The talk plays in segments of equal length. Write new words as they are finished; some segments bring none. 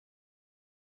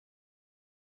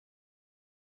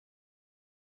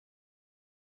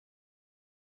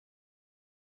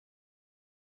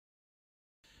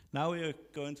Now we are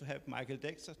going to have Michael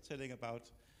Dexter telling about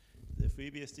the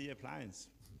FreeBSD Appliance.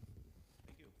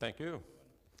 Thank you. Thank you.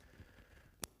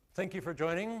 Thank you for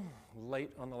joining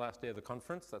late on the last day of the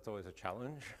conference. That's always a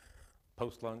challenge.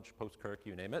 Post-lunch, post-Kirk,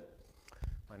 you name it.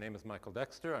 My name is Michael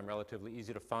Dexter. I'm relatively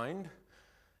easy to find,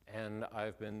 and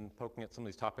I've been poking at some of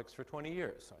these topics for 20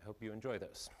 years. So I hope you enjoy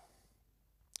this.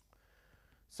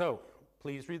 So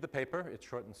please read the paper. It's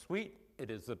short and sweet. It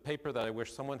is a paper that I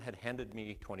wish someone had handed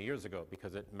me 20 years ago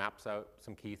because it maps out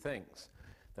some key things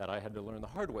that I had to learn the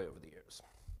hard way over the years.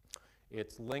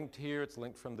 It's linked here. It's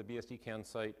linked from the BSDcon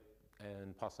site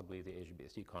and possibly the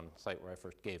EuroBSDcon site where I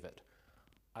first gave it.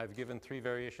 I've given 3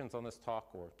 variations on this talk,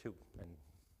 or 2, and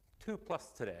 2 plus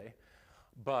today,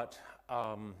 but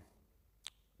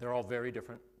they're all very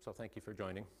different, so thank you for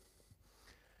joining.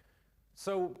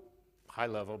 So, high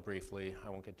level, briefly, I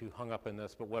won't get too hung up in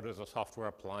this, but what is a software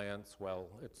appliance? Well,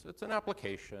 it's an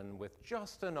application with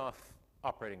just enough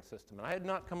operating system, and I had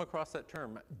not come across that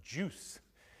term, JEOS.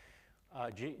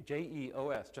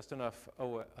 J-E-O-S, just enough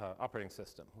operating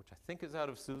system, which I think is out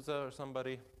of SUSE or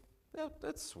somebody. Yeah,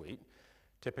 that's sweet.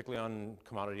 Typically on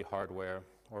commodity hardware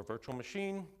or virtual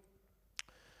machine.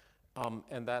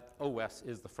 And that OS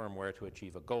is the firmware to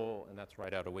achieve a goal, and that's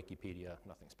right out of Wikipedia,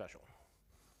 nothing special.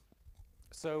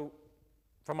 So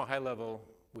from a high level,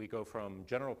 we go from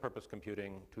general purpose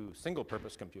computing to single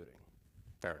purpose computing.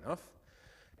 Fair enough.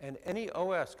 And any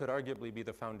OS could arguably be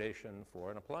the foundation for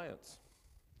an appliance.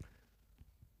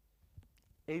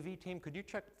 AV team, could you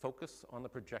check focus on the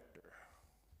projector?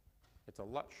 It's a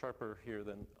lot sharper here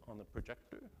than on the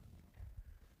projector.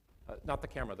 Not the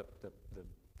camera,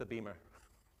 the beamer.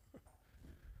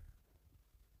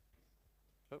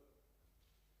 Oh.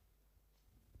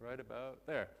 Right about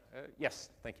there. Yes,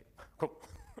 thank you. Cool.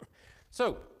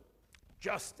 So,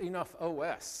 just enough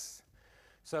OS.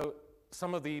 So,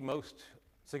 some of the most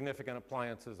significant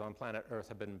appliances on planet Earth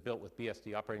have been built with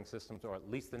BSD operating systems, or at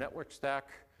least the network stack.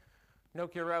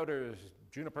 Nokia routers,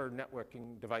 Juniper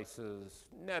networking devices,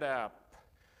 NetApp,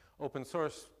 open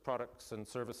source products and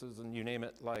services, and you name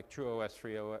it, like TrueOS,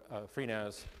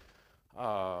 FreeNAS,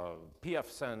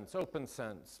 pfSense,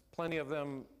 OpenSense, plenty of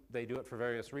them. They do it for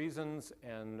various reasons,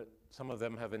 and some of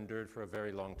them have endured for a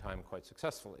very long time quite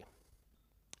successfully.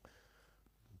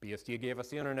 BSD gave us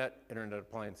the internet. Internet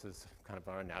appliances kind of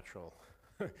are a natural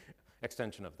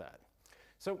extension of that.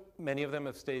 So many of them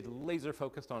have stayed laser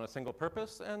focused on a single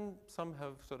purpose, and some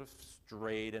have sort of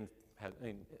strayed and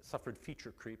suffered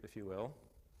feature creep, if you will.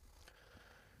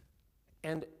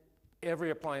 And every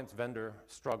appliance vendor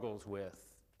struggles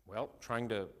with, well, trying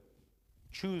to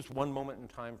choose one moment in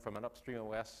time from an upstream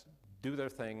OS, do their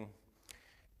thing,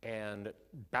 and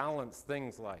balance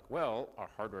things like, well, our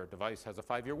hardware device has a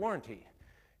 5-year warranty,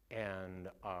 and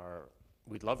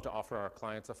we'd love to offer our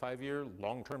clients a 5-year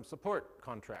long-term support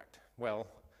contract. Well,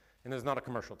 and this is not a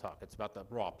commercial talk, it's about the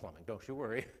raw plumbing, don't you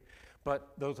worry. But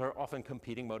those are often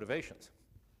competing motivations.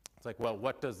 It's like, well,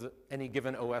 what does any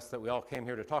given OS that we all came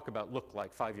here to talk about look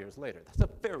like 5 years later? That's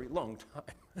a very long time.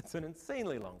 It's an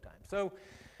insanely long time. So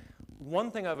one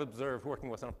thing I've observed working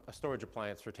with a storage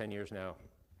appliance for 10 years now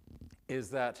is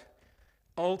that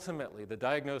ultimately the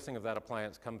diagnosing of that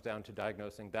appliance comes down to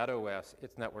diagnosing that OS,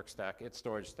 its network stack, its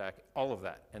storage stack, all of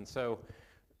that. And so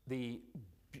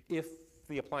if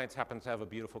the appliance happens to have a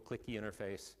beautiful clicky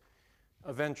interface,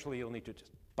 eventually you'll need to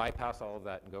just bypass all of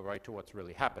that and go right to what's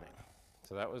really happening.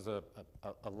 So that was a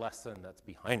lesson that's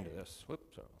behind this.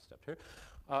 Whoops, sorry, I'll step here.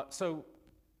 So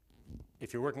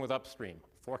if you're working with upstream,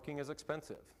 forking is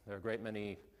expensive. There are a great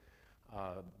many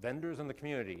vendors in the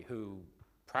community who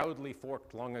proudly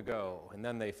forked long ago, and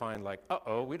then they find like,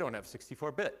 uh-oh, we don't have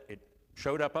 64-bit. It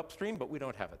showed up upstream, but we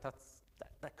don't have it.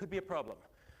 That could be a problem.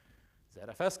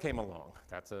 ZFS came along.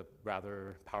 That's a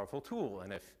rather powerful tool,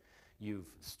 and if you've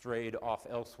strayed off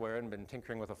elsewhere and been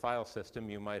tinkering with a file system,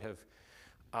 you might have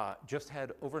just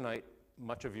had overnight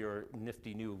much of your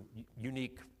nifty new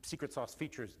unique secret sauce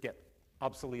features get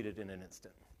obsoleted in an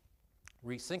instant.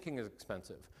 Resyncing is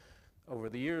expensive. Over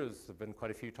the years, there have been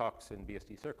quite a few talks in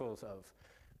BSD circles of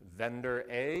vendor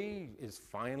A is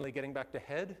finally getting back to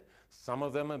head. Some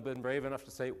of them have been brave enough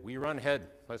to say, we run head.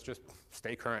 Let's just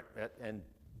stay current and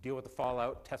deal with the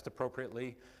fallout, test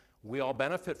appropriately. We all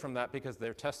benefit from that because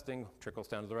their testing trickles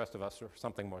down to the rest of us for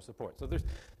something more support. So there's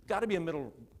got to be a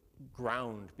middle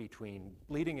ground between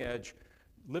bleeding edge,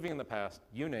 living in the past,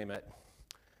 you name it.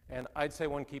 And I'd say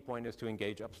one key point is to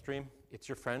engage upstream. It's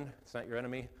your friend, it's not your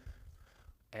enemy.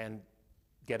 And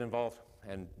get involved.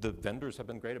 And the vendors have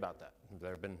been great about that.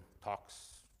 There have been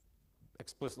talks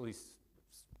explicitly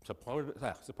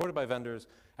supported by vendors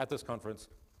at this conference.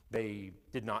 They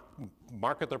did not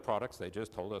market their products, they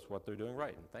just told us what they're doing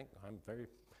right. And I'm very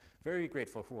Very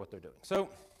grateful for what they're doing. So,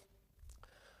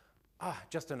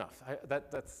 just enough.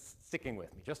 That's sticking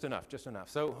with me. Just enough, just enough.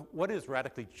 So what is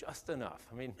radically just enough?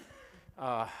 I mean,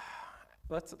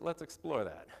 let's explore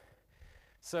that.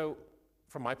 So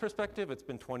from my perspective, it's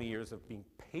been 20 years of being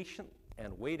patient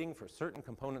and waiting for certain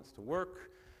components to work.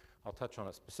 I'll touch on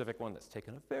a specific one that's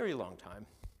taken a very long time.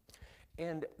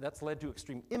 And that's led to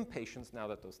extreme impatience now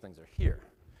that those things are here.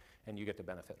 And you get to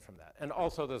benefit from that. And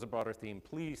also there's a broader theme.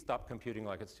 Please stop computing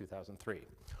like it's 2003.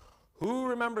 Who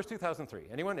remembers 2003?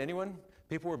 Anyone? Anyone?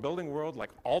 People were building world like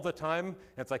all the time.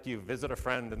 It's like you visit a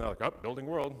friend and they're like, oh, building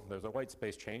world. There's a white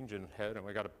space change in head and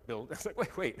we got to build. It's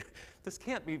like, wait, this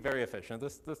can't be very efficient.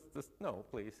 No,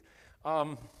 please.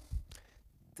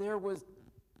 There was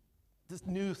this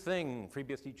new thing,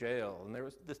 FreeBSD jail, and there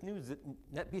was this new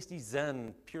NetBSD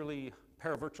Zen, purely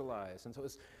paravirtualized. And so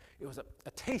it was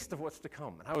a taste of what's to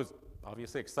come. And I was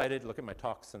obviously excited. Look at my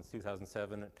talks since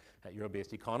 2007 at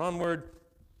EuroBSDcon onward.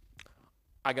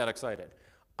 I got excited.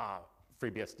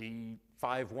 FreeBSD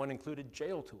 5.1 included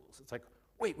jail tools. It's like,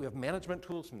 wait, we have management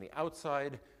tools from the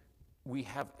outside. We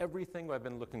have everything I've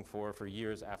been looking for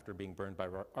years after being burned by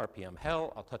RPM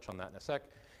hell. I'll touch on that in a sec.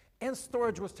 And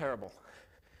storage was terrible.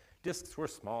 Disks were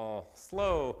small,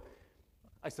 slow,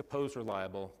 I suppose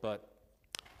reliable, but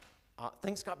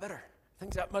things got better.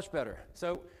 Things got much better.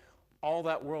 So all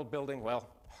that world building, well,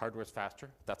 hardware's faster.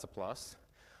 That's a plus.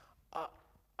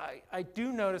 I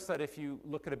do notice that if you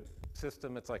look at a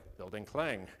system, it's like building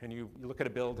Clang, and you look at a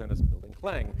build and it's building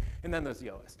Clang, and then there's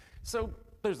the OS. So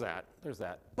there's that.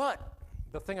 But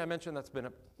the thing I mentioned that's been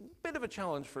a bit of a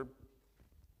challenge for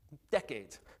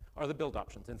decades are the build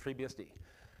options in FreeBSD.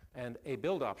 And a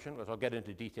build option, which I'll get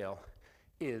into detail,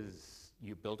 is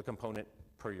you build a component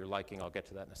per your liking. I'll get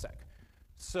to that in a sec.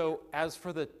 So as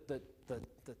for the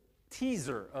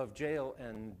teaser of jail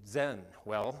and Zen,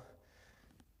 well,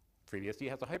 FreeBSD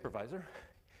has a hypervisor.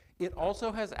 It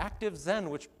also has active Zen,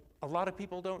 which a lot of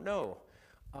people don't know.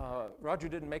 Roger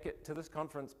didn't make it to this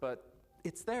conference, but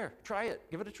it's there. Try it.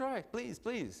 Give it a try, please,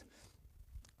 please.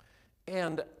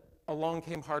 And along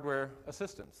came hardware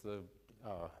assistance, the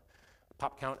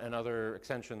pop count and other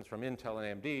extensions from Intel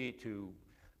and AMD to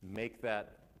make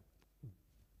that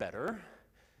better.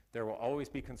 There will always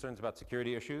be concerns about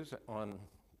security issues on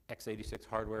x86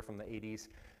 hardware from the 80s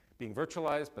being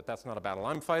virtualized, but that's not a battle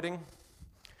I'm fighting.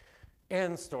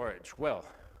 And storage. Well,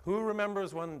 who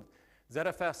remembers when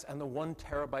ZFS and the 1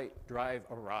 terabyte drive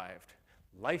arrived?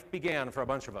 Life began for a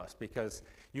bunch of us because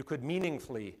you could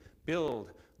meaningfully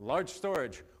build large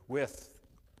storage with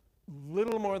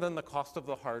little more than the cost of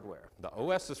the hardware. The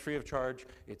OS is free of charge.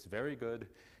 It's very good.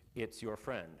 It's your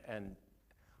friend. And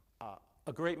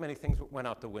a great many things went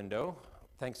out the window.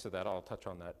 Thanks to that, I'll touch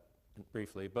on that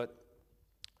briefly. But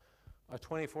a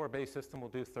 24-bay system will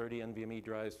do 30 NVMe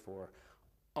drives for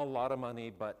a lot of money,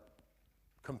 but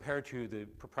compared to the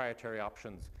proprietary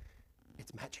options,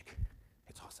 it's magic.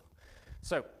 It's awesome.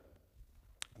 So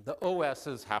the OS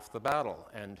is half the battle,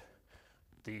 and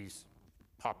these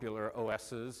popular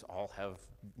OSs all have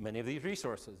many of these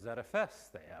resources.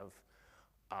 ZFS, they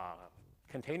have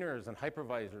containers and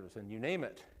hypervisors, and you name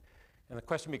it. And the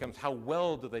question becomes, how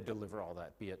well do they deliver all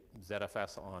that, be it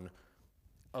ZFS on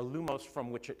a Lumos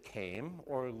from which it came,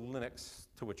 or Linux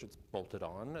to which it's bolted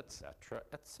on, et cetera,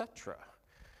 et cetera.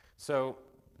 So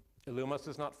Illumos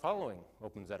is not following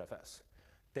OpenZFS.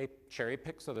 They cherry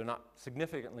pick so they're not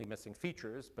significantly missing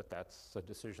features, but that's a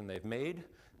decision they've made.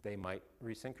 They might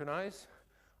resynchronize.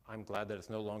 I'm glad that it's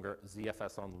no longer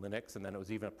ZFS on Linux, and then it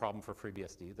was even a problem for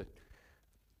FreeBSD.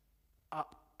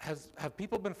 Have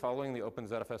people been following the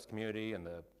OpenZFS community and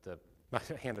the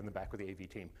hand in the back with the AV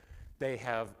team? They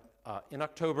have, in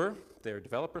October, their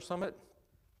developer summit.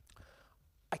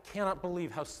 I cannot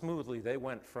believe how smoothly they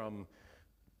went from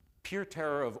pure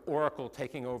terror of Oracle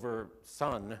taking over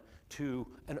Sun to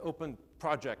an open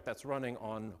project that's running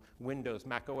on Windows,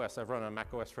 Mac OS. I've run on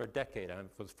Mac OS for a decade. I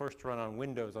was first to run on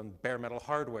Windows on bare metal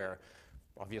hardware.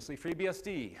 Obviously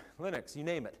FreeBSD, Linux, you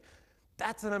name it.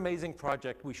 That's an amazing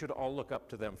project. We should all look up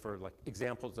to them for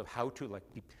examples of how to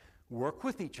work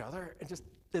with each other. And just,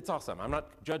 it's awesome. I'm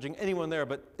not judging anyone there,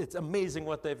 but it's amazing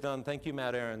what they've done. Thank you,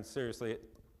 Matt Aaron. Seriously,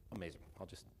 amazing. I'll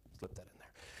just slip that in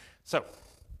there. So,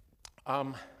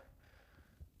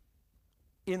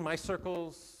 in my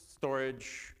circles,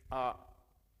 storage,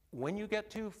 when you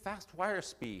get to fast wire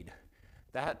speed,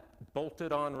 that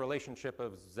bolted on relationship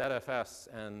of ZFS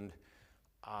and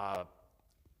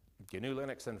GNU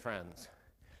Linux and friends,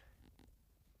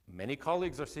 many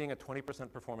colleagues are seeing a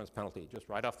 20% performance penalty just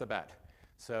right off the bat.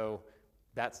 So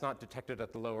that's not detected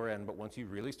at the lower end, but once you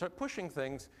really start pushing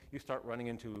things, you start running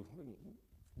into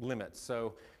limits.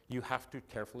 So you have to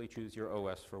carefully choose your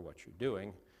OS for what you're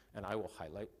doing, and I will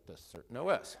highlight this certain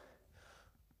OS.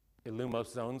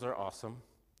 Illumos zones are awesome.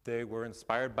 They were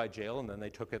inspired by jail, and then they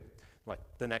took it like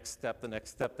the next step, the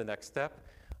next step, the next step,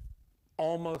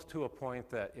 almost to a point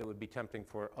that it would be tempting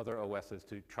for other OSs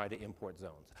to try to import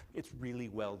zones. It's really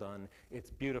well done. It's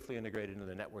beautifully integrated into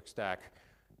the network stack.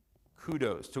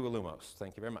 Kudos to Illumos.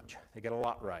 Thank you very much. They get a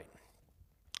lot right.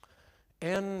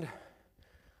 And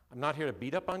I'm not here to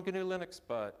beat up on GNU Linux,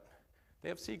 but they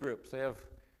have C groups. They have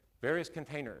various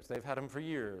containers. They've had them for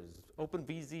years.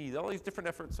 OpenVZ, all these different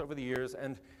efforts over the years.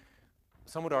 And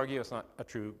some would argue it's not a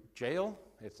true jail.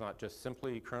 It's not just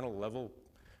simply kernel level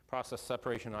process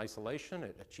separation and isolation.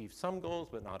 It achieves some goals,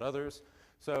 but not others.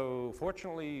 So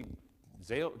fortunately,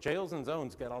 jails and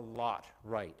zones get a lot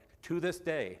right. To this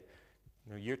day,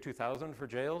 year 2000 for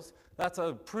jails, that's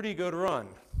a pretty good run.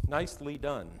 Nicely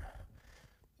done.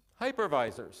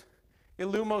 Hypervisors.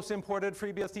 Illumos imported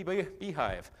FreeBSD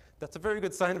bhyve. That's a very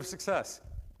good sign of success.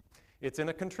 It's in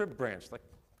a contrib branch. Like,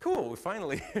 cool, we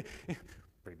finally.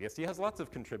 FreeBSD has lots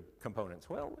of contrib components.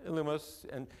 Well, Illumos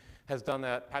has done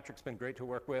that. Patrick's been great to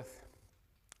work with.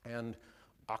 And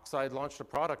Oxide launched a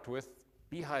product with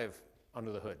bhyve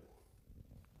under the hood.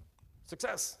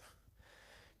 Success.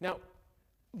 Now,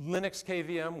 Linux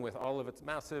KVM, with all of its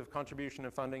massive contribution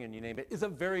and funding, and you name it, is a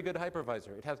very good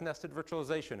hypervisor. It has nested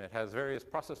virtualization. It has various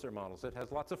processor models. It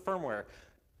has lots of firmware.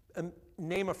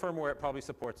 Name a firmware, it probably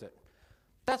supports it.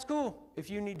 That's cool. If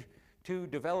you need to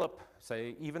develop,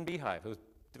 say, even bhyve, it was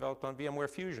developed on VMware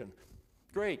Fusion.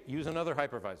 Great, use another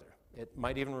hypervisor. It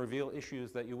might even reveal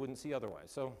issues that you wouldn't see otherwise.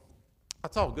 So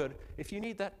that's all good. If you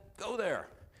need that, go there.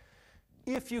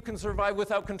 If you can survive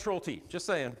without Control-T, just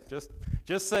saying,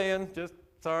 just saying,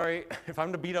 sorry, if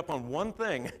I'm to beat up on one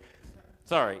thing,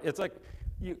 sorry. It's like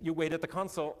you wait at the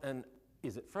console and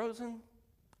is it frozen?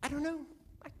 I don't know.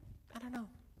 I don't know.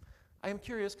 I am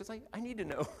curious because I need to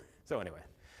know. So anyway,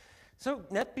 so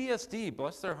NetBSD,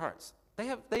 bless their hearts,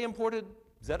 they imported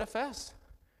ZFS.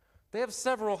 They have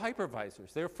several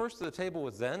hypervisors. They were first to the table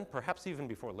with Zen, perhaps even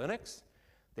before Linux.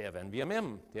 They have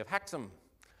NVMM. They have Haxum.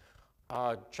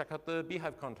 Check out the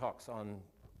bhyvecon talks on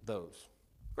those.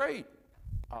 Great.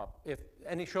 If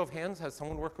any show of hands, has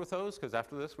someone worked with those? Because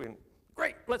after this,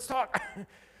 great, let's talk.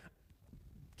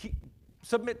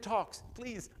 Submit talks,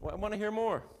 please. I want to hear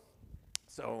more.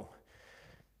 So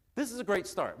this is a great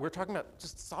start. We're talking about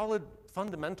just solid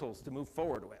fundamentals to move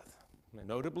forward with.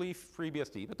 Notably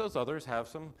FreeBSD, but those others have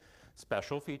some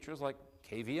special features like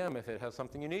KVM. If it has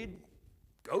something you need,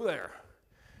 go there.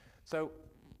 So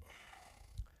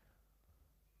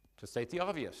to state the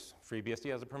obvious, FreeBSD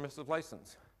has a permissive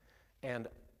license. And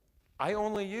I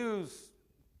only use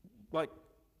like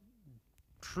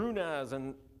TrueNAS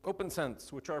and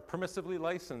OpenSense, which are permissively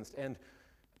licensed. And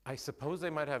I suppose they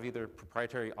might have either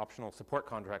proprietary optional support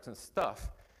contracts and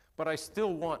stuff, but I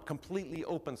still want completely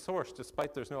open source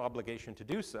despite there's no obligation to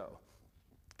do so.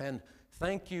 And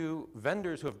thank you,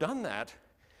 vendors who have done that.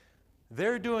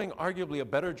 They're doing arguably a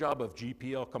better job of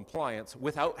GPL compliance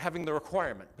without having the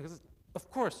requirement, because of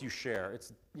course you share.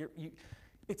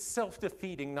 It's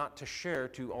self-defeating not to share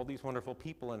to all these wonderful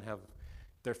people and have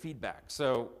their feedback.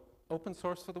 So open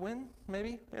source for the win,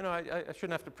 maybe? You know, I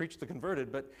shouldn't have to preach the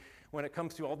converted, but when it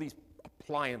comes to all these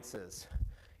appliances,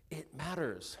 it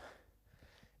matters.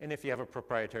 And if you have a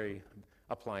proprietary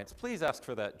appliance, please ask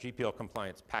for that GPL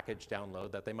compliance package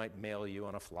download that they might mail you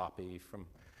on a floppy from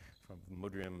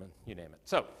Mudrim, and you name it.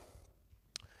 So,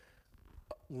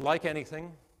 like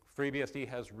anything, FreeBSD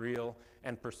has real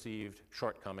and perceived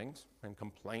shortcomings and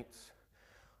complaints.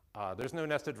 There's no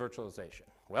nested virtualization.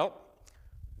 Well,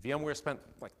 VMware spent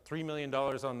like $3 million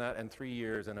on that in 3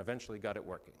 years and eventually got it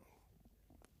working.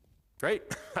 Great,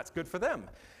 that's good for them.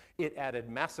 It added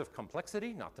massive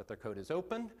complexity, not that their code is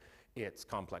open. It's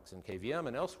complex in KVM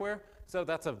and elsewhere. So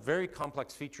that's a very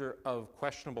complex feature of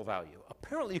questionable value.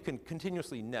 Apparently you can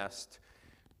continuously nest.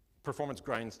 Performance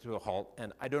grinds to a halt,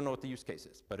 and I don't know what the use case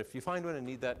is. But if you find one and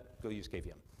need that, go use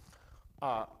KVM.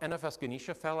 NFS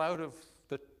Ganesha fell out of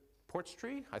the ports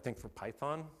tree, I think for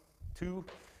Python 2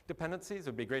 dependencies.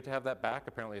 It would be great to have that back.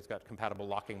 Apparently it's got compatible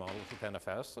locking models with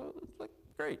NFS, so it's like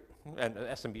great, and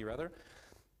SMB rather.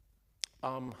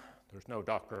 There's no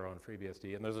Docker on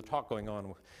FreeBSD, and there's a talk going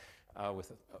on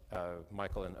with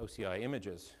Michael and OCI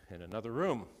Images in another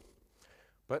room.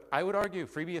 But I would argue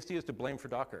FreeBSD is to blame for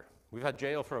Docker. We've had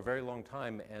jail for a very long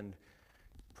time and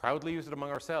proudly used it among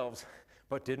ourselves,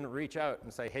 but didn't reach out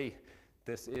and say, hey,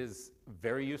 this is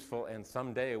very useful and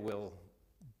someday will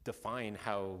define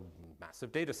how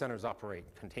massive data centers operate,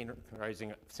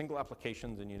 containerizing single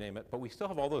applications and you name it. But we still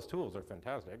have all those tools, they're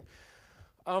fantastic.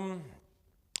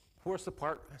 Poor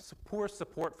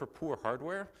support for poor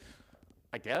hardware,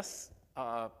 I guess.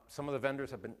 Some of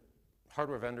the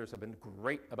hardware vendors have been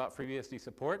great about FreeBSD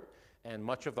support, and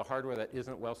much of the hardware that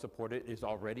isn't well supported is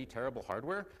already terrible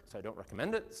hardware, so I don't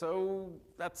recommend it. So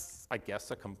that's, I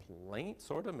guess, a complaint,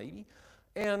 sort of, maybe.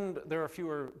 And there are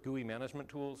fewer GUI management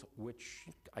tools, which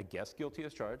I guess guilty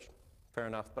as charged. Fair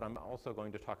enough, but I'm also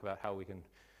going to talk about how we can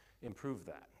improve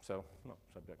that. So, no,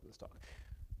 subject of this talk.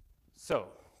 So,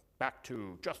 back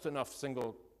to just enough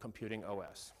single computing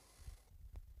OS.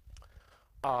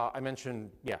 I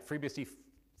mentioned, yeah, FreeBSD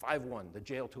 5.1, the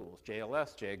jail tools,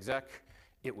 JLS, JExec.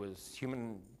 It was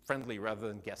human-friendly rather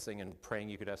than guessing and praying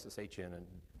you could SSH in and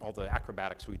all the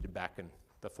acrobatics we did back in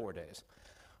the 4 days.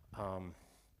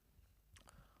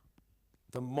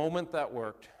 The moment that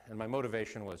worked, and my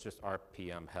motivation was just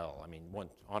RPM hell. I mean,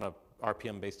 on a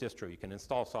RPM-based distro, you can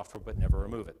install software but never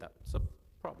remove it. That's a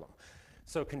problem.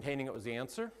 So containing it was the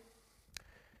answer.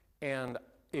 And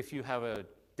if you have a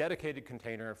dedicated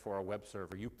container for a web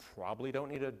server, you probably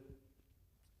don't need a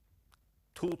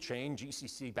tool chain,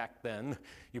 GCC back then.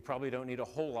 You probably don't need a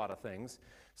whole lot of things.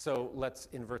 So let's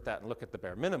invert that and look at the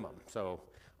bare minimum. So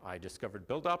I discovered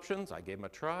build options. I gave them a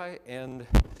try, and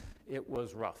it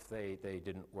was rough. They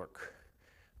didn't work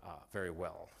very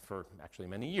well for actually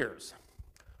many years.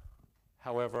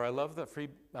 However, I love that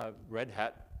Red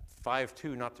Hat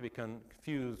 5.2, not to be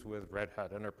confused with Red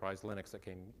Hat Enterprise Linux that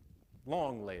came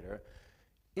long later.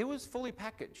 It was fully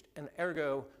packaged and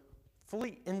ergo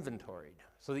fully inventoried.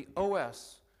 So the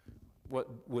OS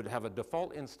would have a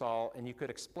default install, and you could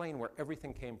explain where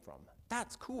everything came from.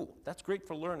 That's cool. That's great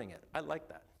for learning it. I like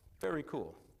that. Very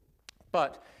cool.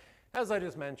 But as I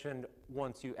just mentioned,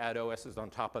 once you add OSs on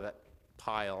top of that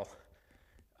pile,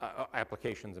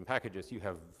 applications and packages, you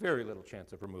have very little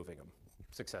chance of removing them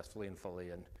successfully and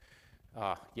fully. And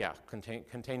yeah,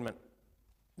 containment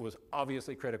was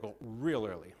obviously critical real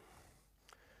early.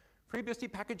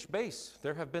 FreeBSD package base.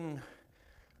 There have been,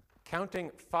 counting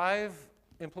 5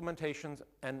 implementations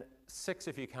and 6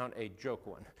 if you count a joke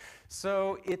one.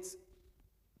 So it's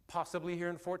possibly here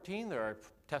in 14. There are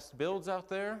test builds out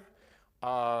there.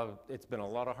 It's been a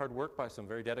lot of hard work by some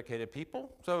very dedicated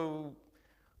people. So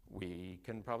we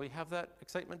can probably have that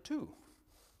excitement too.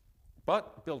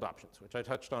 But build options, which I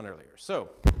touched on earlier. So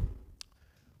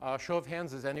show of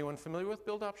hands, is anyone familiar with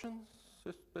build options?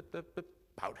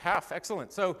 About half,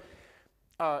 excellent. So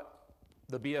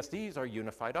the BSDs are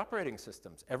unified operating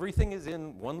systems. Everything is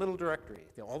in one little directory.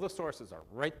 All the sources are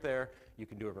right there. You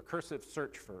can do a recursive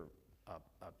search for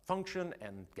a function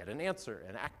and get an answer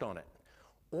and act on it.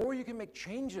 Or you can make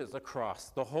changes across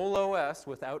the whole OS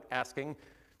without asking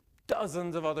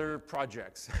dozens of other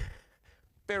projects.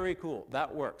 Very cool,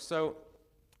 that works. So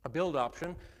a build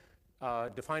option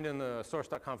defined in the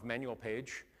source.conf manual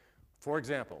page, for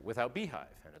example, without bhyve.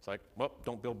 And it's like, well,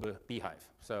 don't build the bhyve.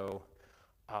 So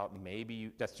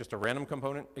maybe that's just a random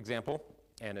component example,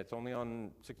 and it's only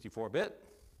on 64-bit.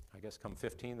 I guess come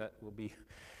 15, that will be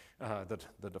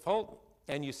the default.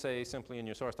 And you say simply in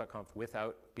your source.conf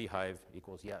without bhyve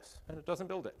equals yes, and it doesn't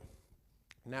build it.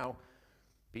 Now,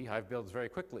 bhyve builds very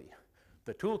quickly.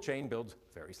 The tool chain builds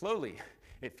very slowly.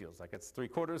 It feels like it's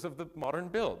 3/4 of the modern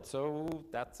build, so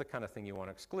that's the kind of thing you want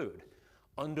to exclude.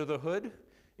 Under the hood,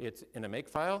 it's in a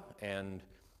makefile, and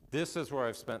this is where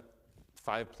I've spent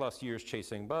 5+ years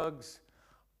chasing bugs.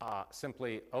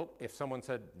 Simply, oh, if someone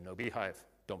said no bhyve,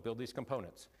 don't build these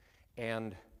components.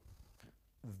 And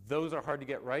those are hard to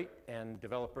get right, and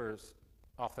developers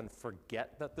often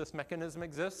forget that this mechanism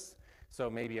exists. So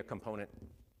maybe a component,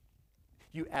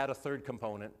 you add a third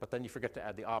component, but then you forget to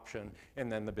add the option,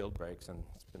 and then the build breaks, and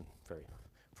it's been very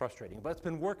frustrating. But it's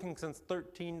been working since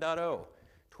 13.0.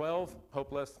 12,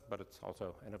 hopeless, but it's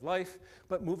also end of life.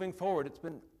 But moving forward, it's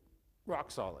been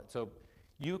rock solid. So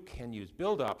you can use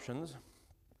build options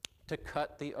to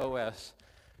cut the OS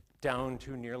down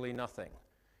to nearly nothing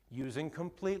using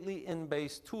completely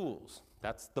in-base tools.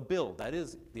 That's the build. That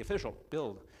is the official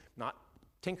build. Not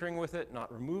tinkering with it,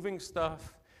 not removing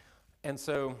stuff. And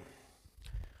so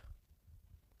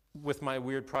with my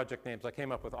weird project names, I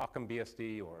came up with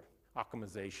OccamBSD or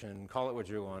Occamization, call it what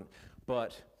you want.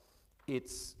 But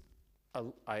it's,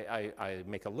 I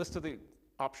make a list of the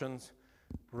options,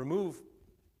 remove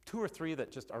 2 or 3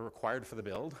 that just are required for the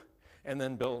build, and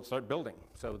then start building.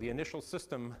 So the initial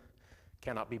system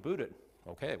cannot be booted.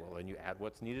 Okay, well then you add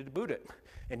what's needed to boot it,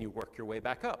 and you work your way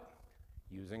back up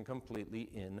using completely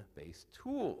in-base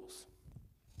tools.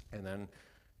 And then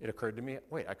it occurred to me,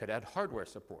 wait, I could add hardware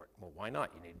support. Well, why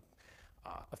not? You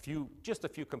need just a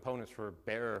few components for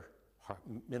bare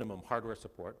minimum hardware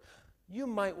support. You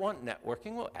might want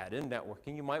networking, well, add in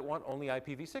networking. You might want only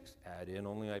IPv6, add in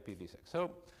only IPv6.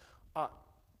 So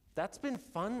That's been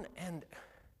fun, and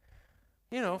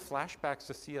you know, flashbacks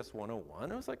to CS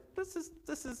 101. I was like, this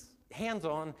is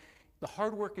hands-on. The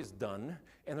hard work is done,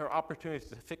 and there are opportunities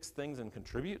to fix things and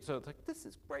contribute. So it's like, this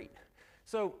is great.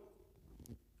 So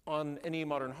on any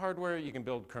modern hardware, you can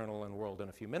build kernel and world in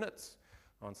a few minutes.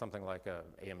 On something like a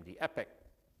AMD EPYC,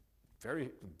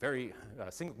 very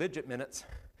single-digit minutes.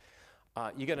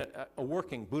 You get a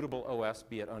working bootable OS,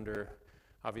 be it under,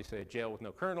 obviously, a jail with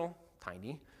no kernel,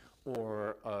 tiny,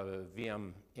 or a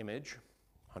VM image,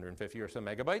 150 or so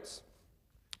megabytes.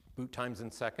 Boot times in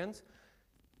seconds.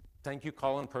 Thank you,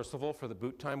 Colin Percival, for the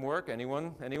boot time work.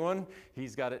 Anyone? Anyone?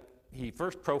 He's got it. He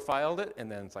first profiled it,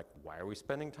 and then it's like, why are we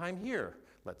spending time here?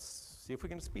 Let's see if we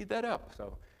can speed that up.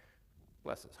 So,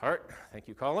 bless his heart. Thank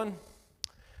you, Colin.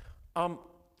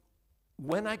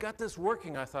 When I got this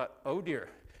working, I thought, oh dear,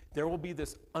 there will be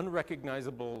this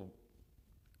unrecognizable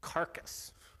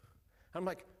carcass. I'm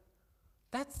like,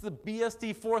 that's the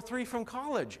BSD 4.3 from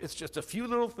college. It's just a few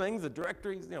little things, the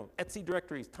directories, you know, Etsy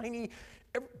directories, tiny,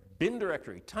 bin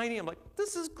directory, tiny. I'm like,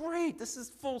 this is great. This is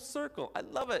full circle. I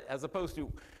love it, as opposed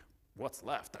to what's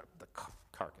left, the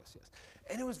carcass, yes.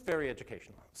 And it was very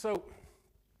educational. So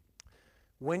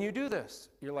when you do this,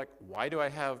 you're like, why do I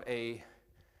have a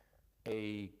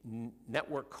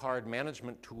network card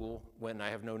management tool when I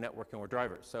have no networking or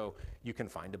drivers? So you can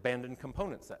find abandoned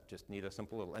components that just need a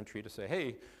simple little entry to say,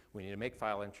 hey, we need a make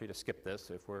file entry to skip this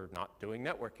if we're not doing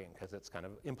networking, because it's kind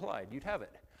of implied. You'd have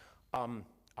it.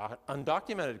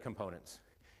 Undocumented components.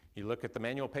 You look at the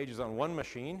manual pages on one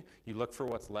machine, you look for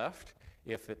what's left.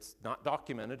 If it's not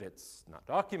documented, it's not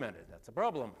documented. That's a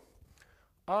problem.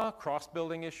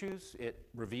 Cross-building issues. It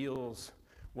reveals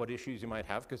what issues you might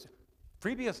have, because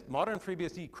modern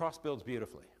FreeBSD cross-builds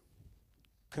beautifully.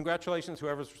 Congratulations,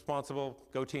 whoever's responsible.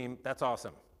 Go team. That's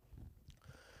awesome.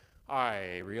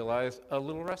 I realized a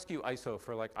little rescue ISO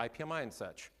for like IPMI and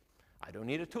such. I don't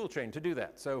need a tool chain to do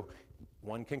that. So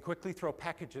one can quickly throw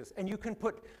packages, and you can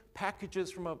put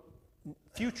packages from a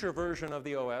future version of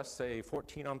the OS, say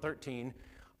 14 on 13.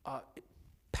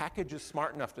 Package is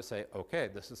smart enough to say, okay,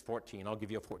 this is 14. I'll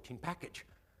give you a 14 package.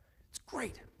 It's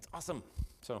great. It's awesome.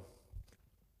 So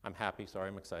I'm happy. Sorry,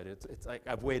 I'm excited. It's like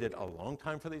I've waited a long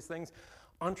time for these things.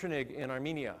 Antranig in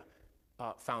Armenia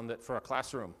found that for a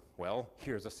classroom. Well,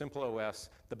 here's a simple OS,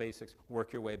 the basics,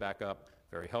 work your way back up.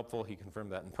 Very helpful. He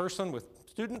confirmed that in person with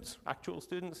students, actual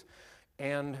students.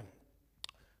 And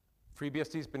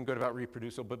FreeBSD's been good about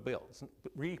reproducible builds.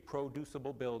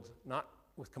 Not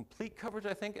with complete coverage,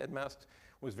 I think. Edmast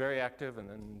was very active and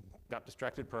then got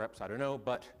distracted, perhaps, I don't know.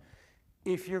 But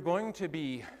if you're going to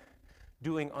be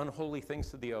doing unholy things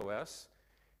to the OS,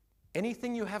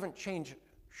 anything you haven't changed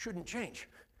shouldn't change.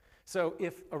 So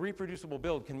if a reproducible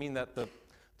build can mean that the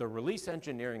release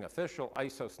engineering official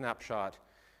ISO snapshot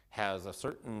has a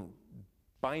certain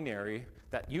binary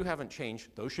that you haven't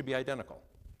changed, those should be identical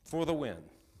for the win.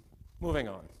 Moving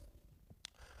on.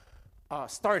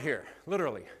 Start here,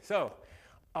 literally. So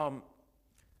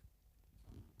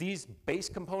these base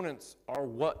components are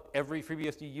what every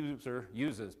FreeBSD user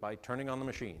uses by turning on the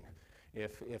machine.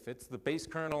 If it's the base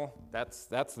kernel, that's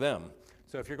them.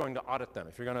 So if you're going to audit them,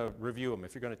 if you're going to review them,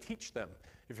 if you're going to teach them,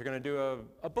 if you're going to do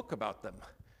a book about them,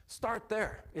 start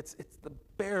there. It's the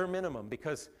bare minimum,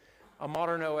 because a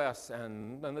modern OS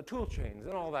and the tool chains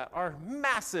and all that are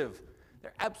massive.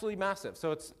 They're absolutely massive.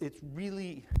 So it's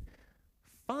really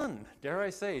fun, dare I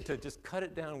say, to just cut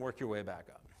it down and work your way back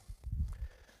up.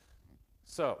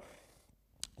 So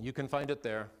you can find it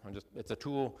there. It's a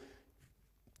tool,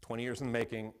 20 years in the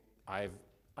making. I've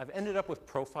ended up with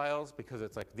profiles because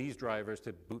it's like these drivers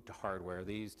to boot to hardware,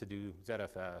 these to do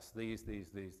ZFS,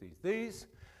 these.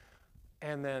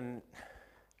 And then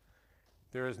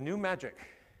there is new magic,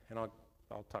 and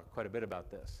I'll talk quite a bit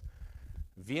about this.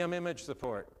 VM image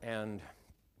support, and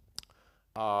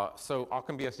so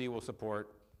OpenBSD will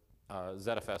support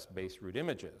ZFS-based root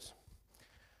images.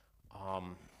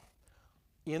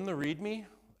 In the README,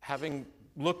 having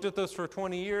looked at this for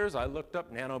 20 years, I looked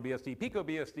up NanoBSD,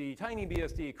 PicoBSD,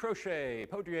 TinyBSD, Crochet,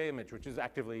 Podrier image, which is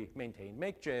actively maintained,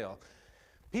 MakeJail.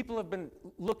 People have been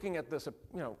looking at this,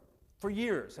 for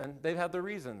years, and they've had their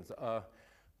reasons.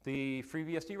 The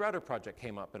FreeBSD router project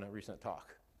came up in a recent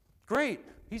talk. Great,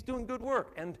 he's doing good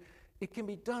work, and it can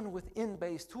be done within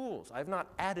base tools. I've not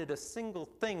added a single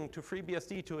thing to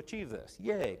FreeBSD to achieve this.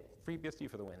 Yay, FreeBSD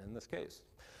for the win in this case.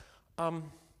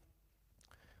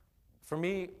 For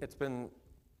me, it's been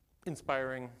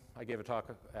inspiring. I gave a talk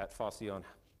at FOSSE on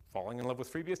falling in love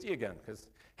with FreeBSD again, because,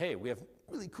 hey, we have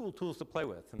really cool tools to play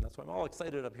with, and that's why I'm all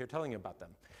excited up here telling you about them.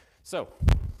 So,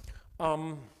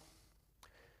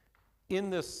 in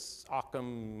this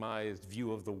Occamized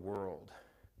view of the world,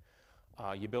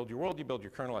 You build your world, you build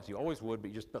your kernel as you always would, but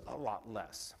you just build a lot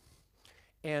less.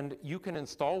 And you can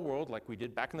install world like we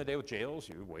did back in the day with jails.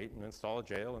 You wait and install a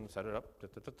jail and set it up,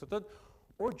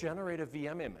 or generate a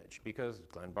VM image, because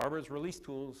Glenn Barber's release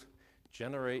tools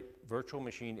generate virtual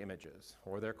machine images,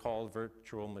 or they're called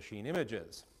virtual machine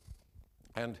images.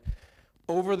 And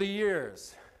over the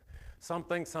years,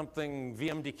 something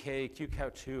VMDK,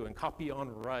 QCOW2, and copy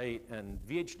on write, and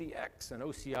VHDX, and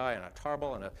OCI, and a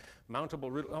tarball, and a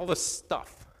mountable root, all this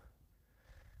stuff.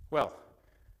 Well,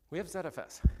 we have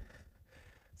ZFS.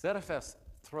 ZFS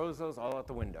throws those all out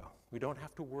the window. We don't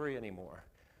have to worry anymore.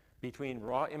 Between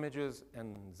raw images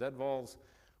and ZVols,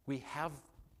 we have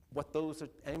what those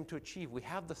aim to achieve. We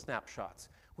have the snapshots.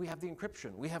 We have the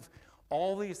encryption. We have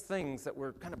all these things that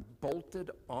were kind of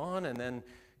bolted on, and then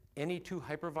any two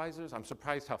hypervisors, I'm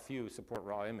surprised how few support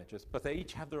raw images, but they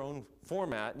each have their own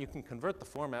format, and you can convert the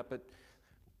format, but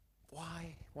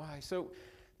why? So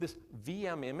this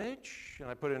VM image, and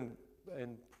I put in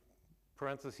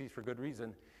parentheses for good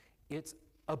reason, it's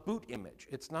a boot image.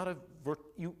 It's not a,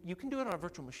 you can do it on a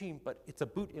virtual machine, but it's a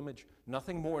boot image,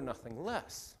 nothing more, nothing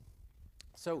less.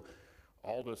 So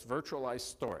all this virtualized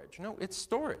storage. No, it's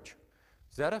storage.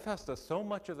 ZFS does so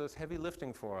much of this heavy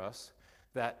lifting for us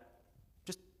that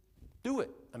just do it.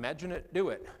 Imagine it, do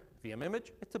it. VM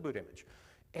image, it's a boot image.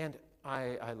 And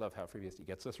I love how FreeBSD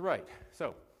gets this right.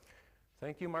 So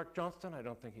thank you, Mark Johnston. I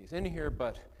don't think he's in here,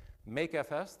 but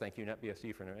MakeFS, thank you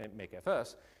NetBSD for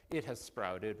MakeFS, it has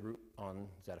sprouted root on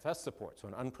ZFS support. So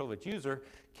an unprivileged user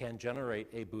can generate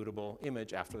a bootable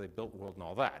image after they've built world and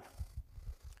all that.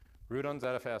 Root on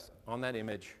ZFS on that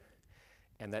image,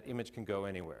 and that image can go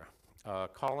anywhere.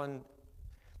 Colin,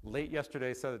 late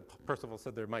yesterday, said, Percival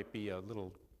said there might be a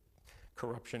little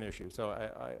corruption issue, so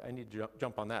I need to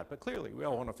jump on that. But clearly, we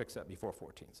all want to fix that before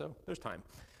 14, so there's time.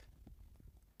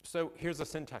 So here's the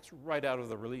syntax right out of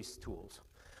the release tools.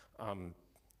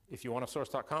 If you want a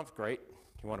source.conf, great.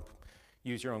 If you want to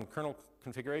use your own kernel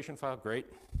configuration file, great.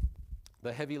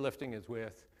 The heavy lifting is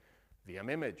with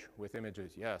VM image, with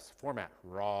images, yes. Format,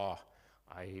 raw.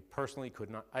 I personally could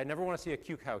not, I never want to see a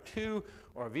QCOW2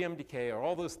 or a VMDK or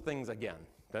all those things again.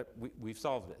 That we've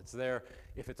solved it. It's there.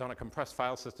 If it's on a compressed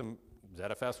file system,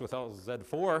 ZFS with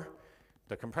LZ4,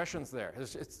 the compression's there.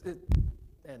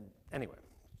 And anyway,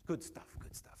 good stuff,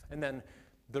 good stuff. And then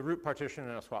the root partition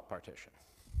and a swap partition.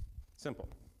 Simple.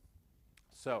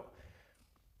 So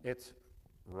it's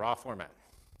raw format.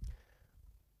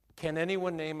 Can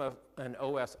anyone name an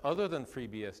OS other than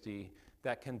FreeBSD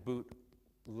that can boot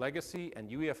legacy and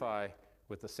UEFI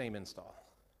with the same install?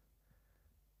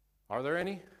 Are there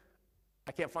any?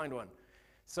 I can't find one.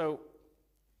 So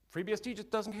FreeBSD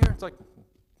just doesn't care. It's like,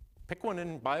 pick one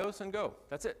in BIOS and go.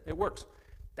 That's it. It works.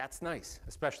 That's nice,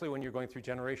 especially when you're going through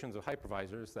generations of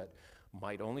hypervisors that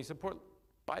might only support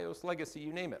BIOS legacy,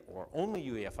 you name it, or only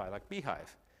UEFI like bhyve.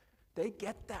 They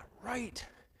get that right.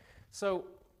 So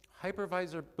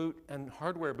hypervisor boot and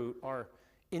hardware boot are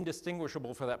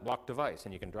indistinguishable for that block device,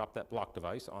 and you can drop that block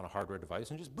device on a hardware device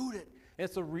and just boot it.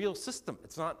 It's a real system.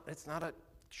 It's not a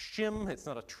shim, it's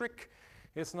not a trick,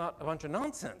 it's not a bunch of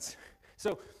nonsense.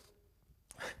 So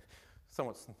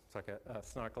somewhat like a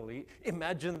snarkily,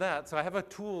 imagine that. So I have a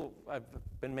tool I've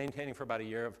been maintaining for about a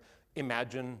year of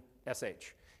Imagine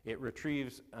SH. It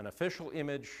retrieves an official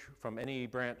image from any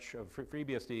branch of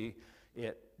FreeBSD.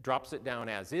 It drops it down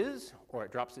as is, or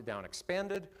it drops it down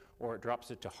expanded, or it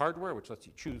drops it to hardware, which lets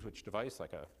you choose which device,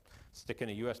 like stick in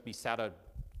a USB SATA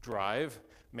drive,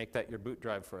 make that your boot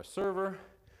drive for a server.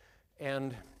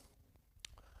 And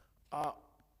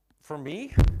for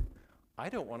me, I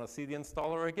don't want to see the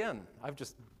installer again. I've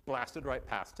just blasted right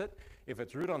past it. If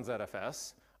it's root on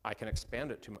ZFS, I can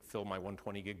expand it to fill my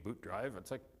 120 gig boot drive.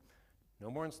 It's like, no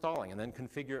more installing, and then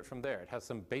configure it from there. It has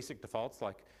some basic defaults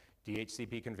like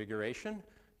DHCP configuration.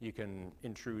 You can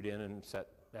intrude in and set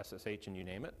SSH and you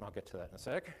name it, and I'll get to that in a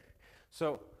sec.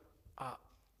 So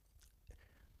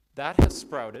that has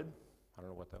sprouted, I don't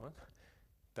know what that was.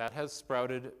 That has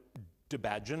sprouted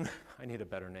Debian. I need a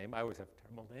better name. I always have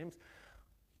terrible names.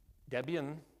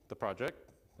 Debian, the project,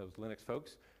 those Linux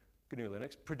folks, GNU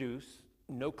Linux, produce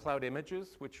no cloud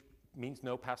images, which means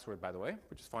no password, by the way,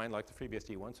 which is fine, like the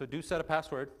FreeBSD one. So do set a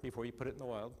password before you put it in the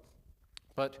wild.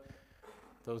 But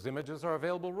those images are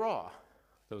available raw.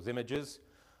 Those images,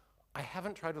 I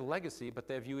haven't tried a legacy, but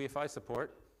they have UEFI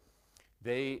support.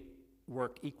 They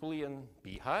work equally in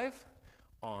bhyve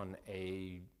on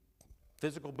a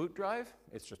physical boot drive.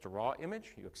 It's just a raw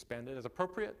image. You expand it as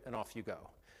appropriate, and off you go.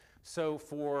 So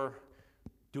for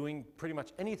doing pretty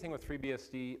much anything with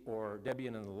FreeBSD or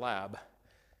Debian in the lab,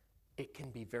 it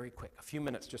can be very quick, a few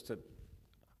minutes just to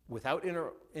without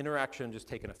interaction, just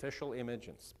take an official image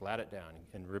and splat it down,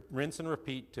 and rinse and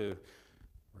repeat to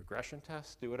regression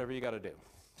test, do whatever you got to do.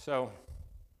 So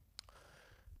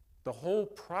the whole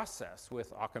process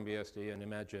with OpenBSD and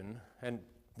Imagine, and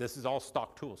this is all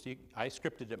stock tools. I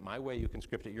scripted it my way, you can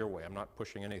script it your way. I'm not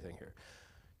pushing anything here.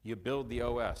 You build the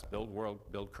OS, build world,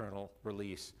 build kernel,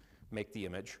 release, make the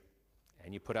image,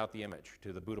 and you put out the image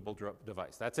to the bootable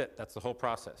device. That's it. That's the whole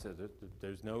process.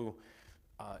 There's no,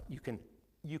 you can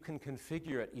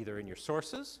configure it either in your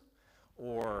sources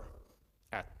or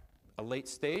at a late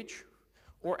stage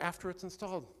or after it's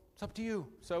installed. It's up to you.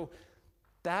 So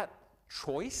that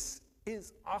choice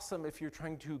is awesome if you're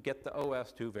trying to get the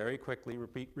OS to very quickly,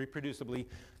 reproducibly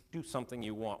do something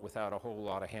you want without a whole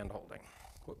lot of hand-holding.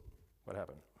 What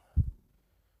happened?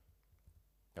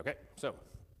 Okay, so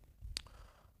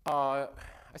I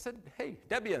said, hey,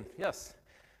 Debian, yes.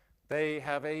 They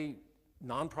have a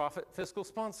nonprofit fiscal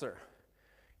sponsor.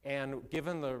 And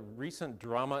given the recent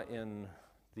drama in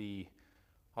the,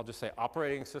 I'll just say,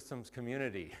 operating systems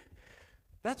community,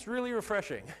 that's really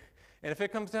refreshing. And if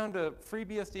it comes down to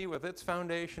FreeBSD with its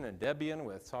foundation and Debian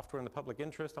with software in the public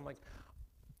interest, I'm like,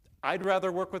 I'd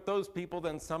rather work with those people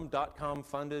than some .com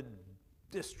funded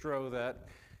distro that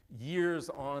years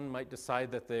on might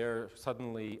decide that they're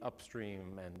suddenly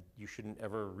upstream and you shouldn't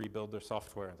ever rebuild their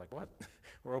software. It's like, what?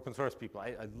 We're open source people.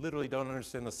 I literally don't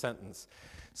understand the sentence.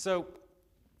 So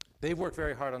they've worked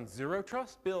very hard on zero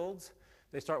trust builds.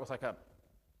 They start with like a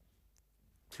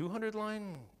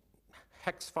 200-line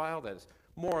hex file that is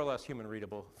more or less human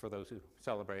readable for those who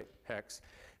celebrate hex.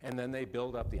 And then they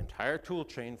build up the entire tool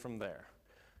chain from there.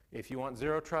 If you want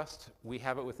zero trust, we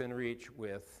have it within reach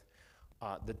with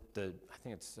I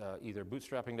think it's either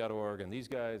bootstrapping.org and these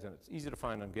guys, and it's easy to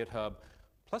find on GitHub,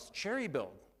 plus Cherry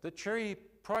build. The Cherry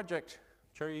project,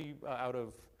 Cherry out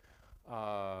of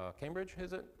Cambridge,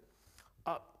 is it?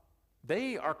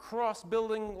 They are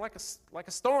cross-building like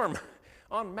a storm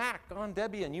on Mac, on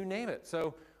Debian, you name it.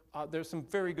 So there's some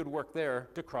very good work there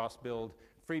to cross-build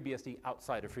FreeBSD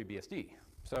outside of FreeBSD.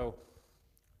 So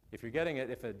if you're getting it,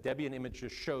 if a Debian image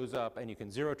just shows up and you can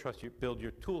zero trust, you build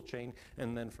your tool chain,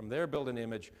 and then from there build an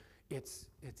image, it's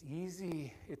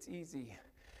easy, it's easy.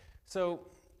 So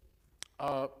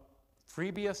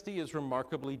FreeBSD is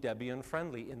remarkably Debian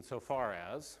friendly insofar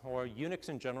as, or Unix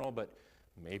in general, but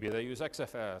maybe they use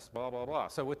XFS, blah, blah, blah.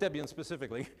 So with Debian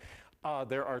specifically,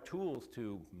 there are tools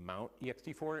to mount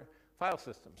ext4 file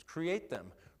systems, create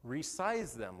them,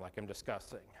 resize them like I'm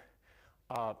discussing.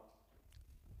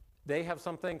 They have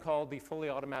something called the fully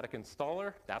automatic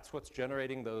installer. That's what's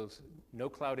generating those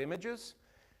no-cloud images.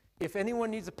 If anyone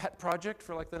needs a pet project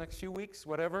for like the next few weeks,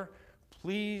 whatever,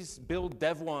 please build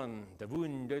Dev1,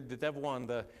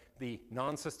 the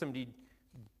non-system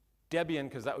Debian,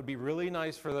 because that would be really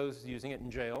nice for those using it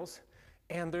in jails.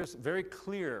 And there's very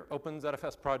clear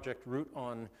OpenZFS project root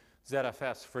on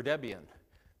ZFS for Debian.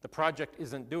 The project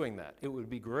isn't doing that. It would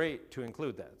be great to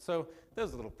include that. So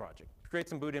there's a little project. Create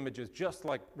some boot images just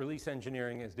like release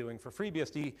engineering is doing for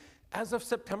FreeBSD as of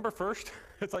September 1st.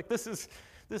 It's like this is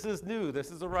new.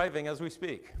 This is arriving as we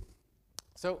speak.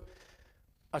 So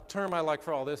a term I like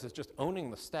for all this is just owning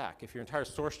the stack. If your entire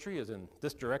source tree is in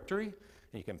this directory and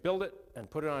you can build it and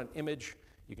put it on an image,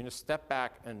 you can just step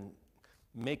back and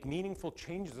make meaningful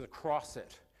changes across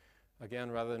it. Again,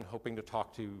 rather than hoping to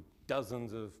talk to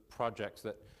dozens of projects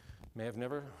that may have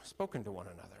never spoken to one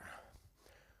another.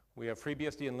 We have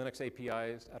FreeBSD and Linux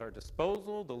APIs at our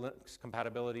disposal. The Linux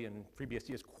compatibility in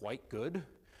FreeBSD is quite good.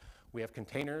 We have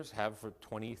containers, have for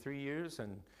 23 years,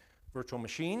 and virtual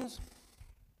machines.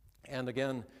 And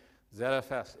again,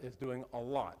 ZFS is doing a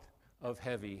lot of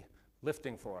heavy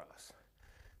lifting for us.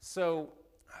 So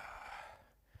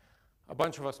a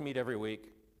bunch of us meet every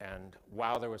week, and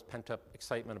wow, there was pent-up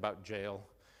excitement about jail.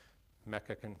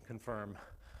 Mecca can confirm.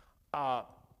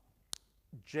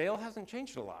 Jail hasn't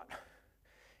changed a lot.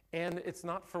 And it's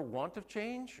not for want of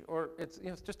change, or it's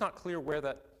just not clear where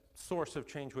that source of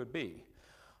change would be.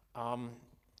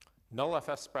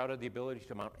 NullFS sprouted the ability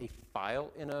to mount a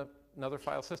file in another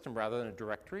file system rather than a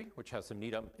directory, which has some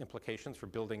neat implications for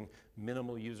building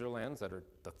minimal user lands that are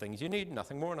the things you need,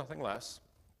 nothing more, nothing less.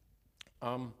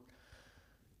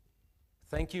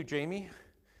 Thank you, Jamie,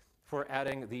 for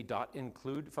adding the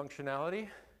 .include functionality.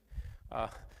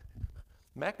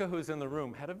 Mecca, who's in the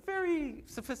room, had a very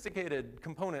sophisticated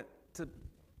component to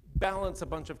balance a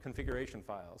bunch of configuration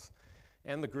files.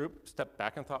 And the group stepped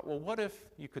back and thought, well, what if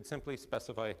you could simply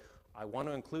specify, I want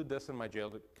to include this in my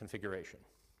jail configuration?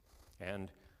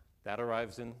 And that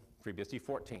arrives in FreeBSD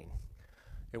 14.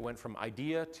 It went from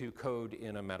idea to code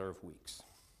in a matter of weeks.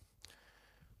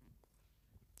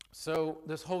 So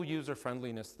this whole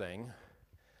user-friendliness thing,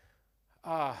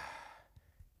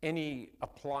 any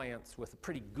appliance with a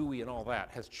pretty GUI and all that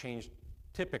has changed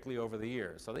typically over the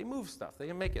years. So they move stuff,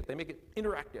 they make it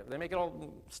interactive, they make it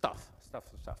all stuff.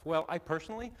 Well,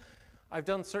 I've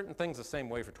done certain things the same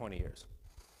way for 20 years.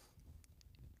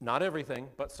 Not everything,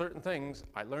 but certain things,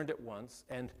 I learned it once,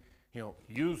 and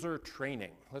user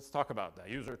training. Let's talk about that,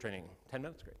 user training. 10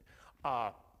 minutes, great.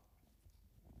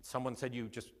 Someone said you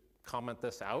just comment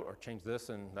this out or change this,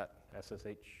 and that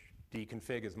SSHD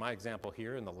config is my example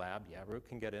here in the lab. Yeah, Root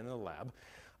can get in the lab.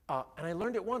 And I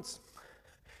learned it once.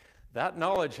 That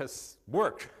knowledge has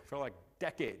worked for like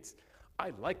decades.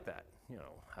 I like that,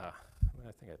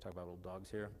 I think I talk about old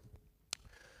dogs here.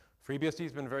 FreeBSD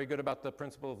has been very good about the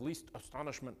principle of least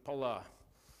astonishment, Pola.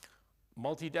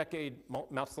 Multi-decade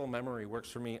muscle memory works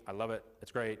for me. I love it.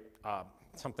 It's great.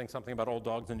 Something about old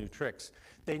dogs and new tricks.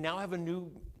 They now have a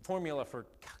new formula for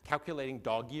calculating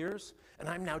dog years, and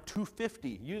I'm now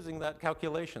 250 using that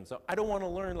calculation. So I don't want to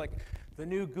learn like the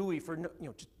new GUI for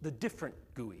just the different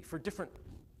GUI for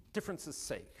difference's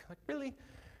sake. Like really?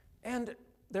 And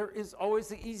there is always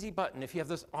the easy button. If you have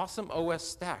this awesome OS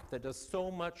stack that does so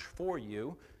much for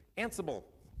you, Ansible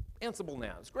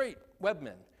now is great.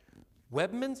 Webmin.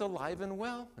 Webmin's alive and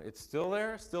well. It's still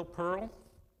there, still Perl.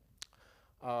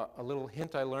 A little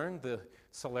hint I learned, the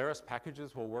Solaris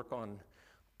packages will work on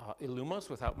Illumos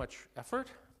without much effort.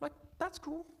 Like, that's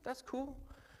cool, that's cool.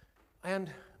 And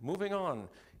moving on,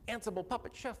 Ansible,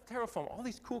 Puppet, Chef, Terraform, all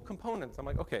these cool components. I'm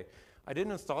like, okay, I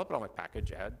didn't install it, but I'm like,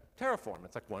 package add Terraform.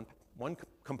 It's like one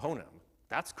component.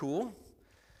 That's cool.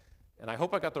 And I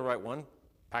hope I got the right one.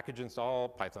 Package install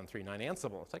Python 3.9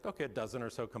 Ansible. It's like, okay, a dozen or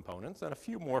so components and a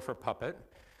few more for Puppet.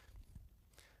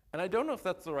 And I don't know if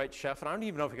that's the right chef, and I don't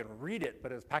even know if you can read it,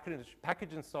 but it's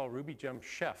package install RubyGem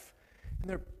chef. And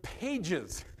there are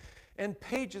pages and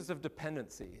pages of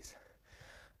dependencies.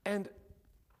 And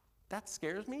that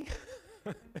scares me.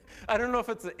 I don't know if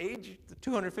it's the age,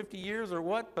 250 years or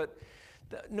what, but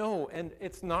no, and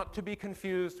it's not to be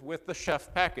confused with the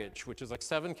chef package, which is like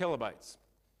 7 kilobytes.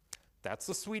 That's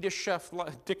the Swedish chef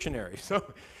dictionary.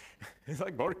 So it's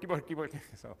like borky, borky, borky.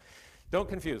 So don't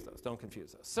confuse those, don't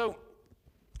confuse those. So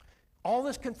all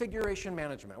this configuration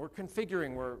management, we're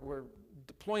configuring, we're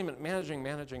deployment, managing.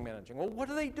 Well, what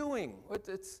are they doing?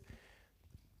 It's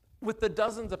with the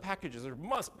dozens of packages,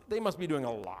 they must be doing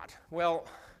a lot. Well,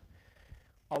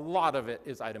 a lot of it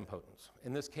is idempotence.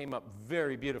 And this came up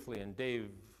very beautifully in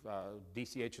Dave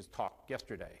DCH's talk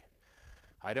yesterday.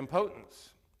 Idempotence.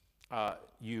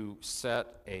 You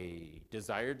set a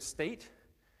desired state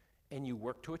and you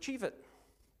work to achieve it.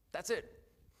 That's it.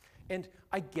 And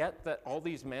I get that all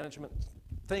these management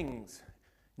things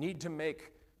need to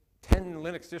make 10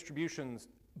 Linux distributions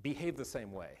behave the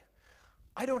same way.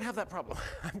 I don't have that problem.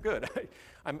 I'm good.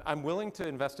 I'm willing to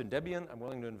invest in Debian. I'm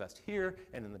willing to invest here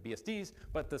and in the BSDs.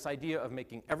 But this idea of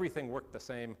making everything work the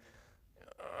same,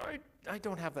 I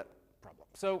don't have that problem.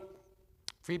 So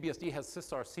FreeBSD has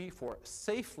sysrc for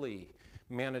safely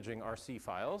managing RC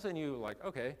files. And you like,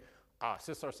 okay,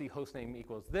 sysrc hostname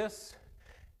equals this.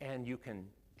 And you can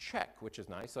check, which is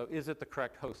nice. So is it the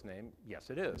correct hostname? Yes,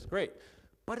 it is. Great.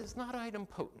 But it's not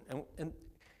idempotent. And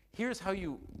here's how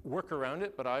you work around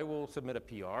it, but I will submit a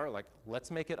PR, like,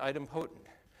 let's make it idempotent.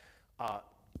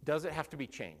 Does it have to be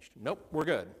changed? Nope, we're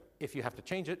good. If you have to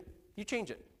change it, you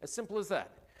change it. As simple as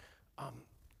that.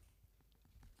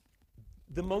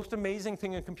 The most amazing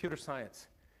thing in computer science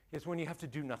is when you have to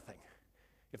do nothing.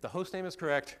 If the hostname is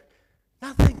correct,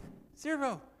 nothing,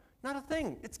 zero, not a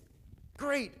thing. It's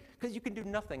great, because you can do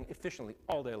nothing efficiently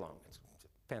all day long. It's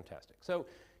fantastic. So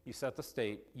you set the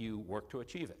state, you work to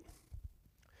achieve it.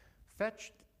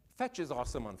 Fetch is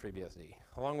awesome on FreeBSD.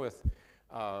 Along with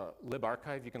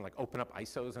libarchive, you can like open up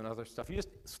ISOs and other stuff. You just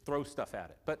throw stuff at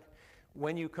it. But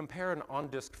when you compare an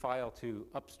on-disk file to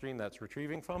upstream that's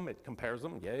retrieving from, it compares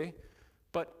them, yay.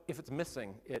 But if it's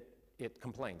missing, it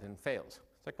complains and fails.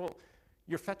 It's like, well,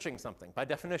 you're fetching something. By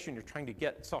definition, you're trying to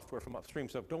get software from upstream,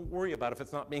 so don't worry about if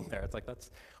it's not being there. It's like,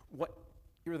 that's what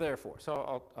you're there for.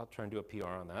 So I'll try and do a PR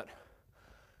on that.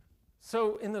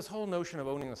 So in this whole notion of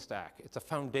owning the stack, it's a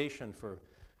foundation for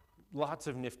lots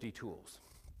of nifty tools.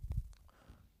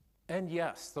 And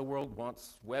yes, the world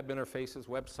wants web interfaces,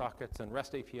 web sockets, and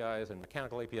REST APIs, and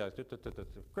mechanical APIs.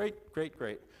 Great, great,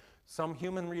 great. Some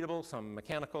human readable, some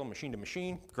mechanical, machine to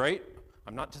machine. Great,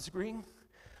 I'm not disagreeing.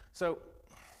 So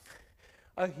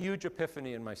a huge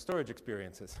epiphany in my storage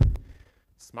experiences.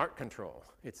 Smart control.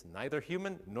 It's neither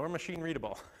human nor machine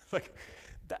readable. Like,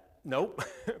 nope,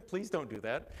 please don't do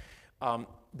that.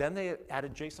 Then they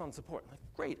added JSON support. Like,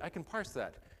 great, I can parse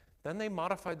that. Then they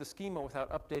modified the schema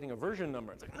without updating a version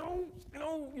number. It's like, no,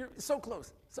 you're so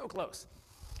close, so close.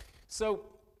 So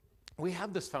we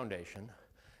have this foundation.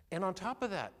 And on top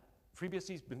of that,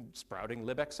 FreeBSD's been sprouting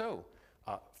libxo,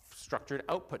 structured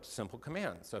output, simple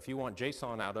commands. So if you want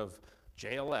JSON out of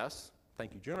JLS,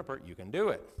 thank you, Juniper, you can do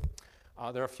it.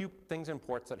 There are a few things in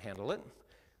ports that handle it.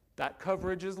 That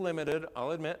coverage is limited,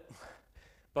 I'll admit.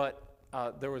 But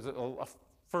there was a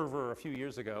fervor a few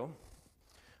years ago,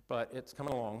 but it's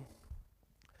coming along.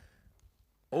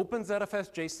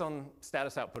 OpenZFS JSON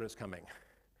status output is coming.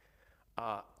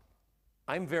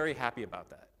 I'm very happy about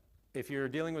that. If you're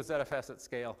dealing with ZFS at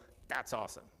scale, that's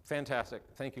awesome. Fantastic.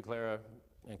 Thank you, Clara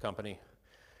and company.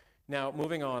 Now,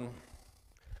 moving on.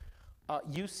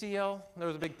 UCL, there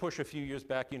was a big push a few years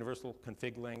back, Universal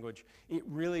Config Language. It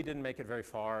really didn't make it very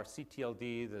far.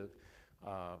 CTLD, the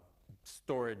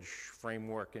storage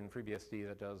framework in FreeBSD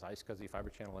that does iSCSI, Fiber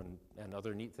Channel, and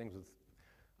other neat things with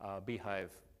bhyve,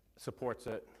 supports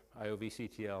it,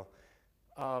 IOV-CTL.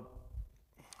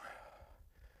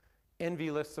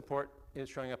 NVList support is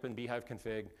showing up in bhyve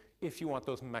config if you want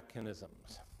those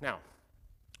mechanisms. Now,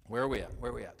 where are we at?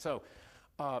 Where are we at? So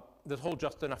this whole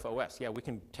just enough OS, yeah, we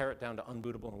can tear it down to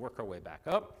unbootable and work our way back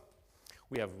up.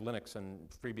 We have Linux and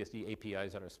FreeBSD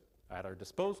APIs at our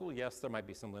disposal. Yes, there might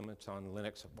be some limits on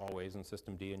Linux always and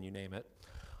systemd and you name it.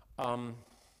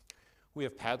 We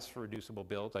have paths for reducible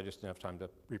builds. I just didn't have time to,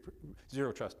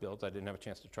 zero trust builds. I didn't have a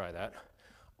chance to try that.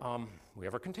 We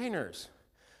have our containers.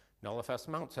 NullFS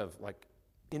mounts have like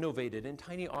innovated in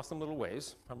tiny, awesome little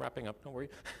ways. I'm wrapping up, don't worry.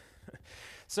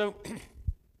 So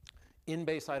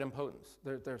in-base idempotence,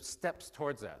 there are steps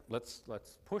towards that. Let's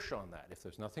push on that. If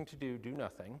there's nothing to do, do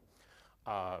nothing.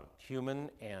 Human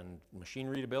and machine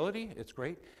readability, it's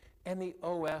great. And the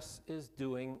OS is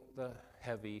doing the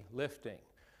heavy lifting.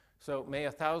 So may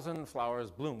 1,000 flowers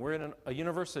bloom. We're in a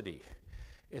university.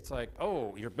 It's like,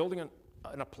 oh, you're building an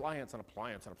appliance, an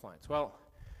appliance, an appliance. Well,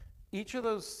 each of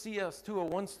those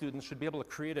CS201 students should be able to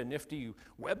create a nifty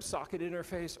WebSocket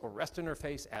interface or REST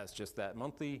interface as just that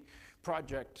monthly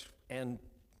project and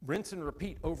rinse and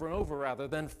repeat over and over rather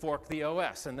than fork the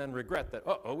OS and then regret that,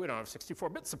 uh-oh, we don't have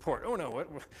 64-bit support. Oh no,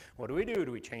 what do we do?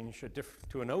 Do we change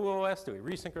to an OOS? Do we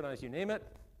resynchronize? You name it.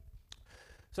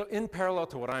 So in parallel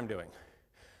to what I'm doing,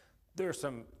 there's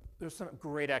some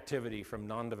great activity from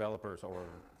non-developers or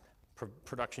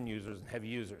production users and heavy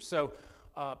users. So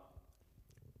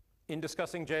in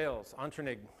discussing jails,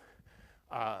 Antranig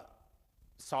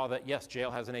saw that, yes,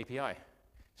 jail has an API.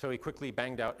 So he quickly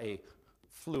banged out a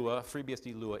Flua,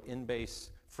 FreeBSD Lua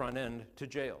in-base front end to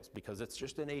jails because it's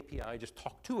just an API, just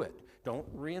talk to it. Don't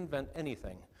reinvent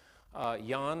anything.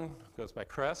 Jan goes by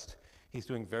Crest. He's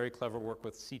doing very clever work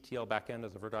with CTL backend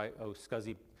as a VirtIO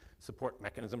SCSI support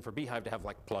mechanism for bhyve to have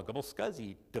like pluggable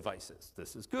SCSI devices.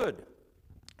 This is good.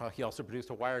 He also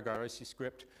produced a WireGuard IC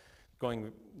script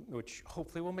which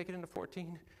hopefully will make it into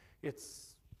 14.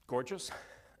 It's gorgeous.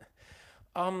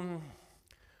 John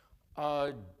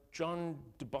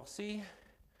DeBossy,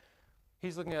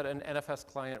 he's looking at an NFS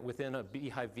client within a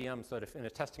bhyve VM so that if in a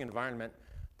testing environment,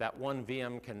 that one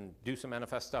VM can do some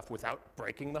NFS stuff without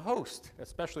breaking the host,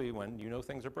 especially when you know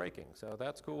things are breaking. So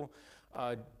that's cool.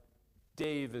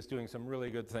 Dave is doing some really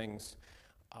good things.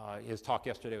 His talk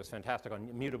yesterday was fantastic on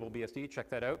immutable BSD. Check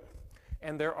that out.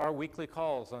 And there are weekly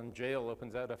calls on jail,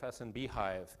 OpenZFS, and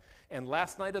bhyve. And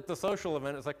last night at the social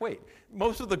event, it's like, wait,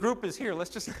 most of the group is here.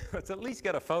 Let's at least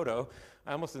get a photo.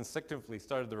 I almost instinctively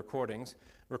started the recordings.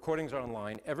 Recordings are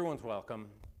online. Everyone's welcome.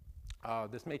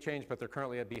 This may change, but they're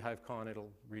currently at bhyvecon. It'll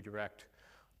redirect.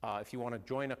 If you want to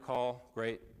join a call,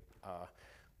 great.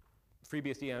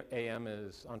 FreeBSD AM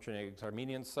is Antranig's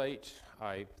Armenian site.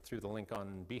 I threw the link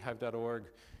on bhyve.org.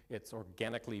 It's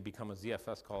organically become a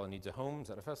ZFS call and needs a home,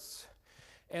 ZFS.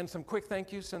 And some quick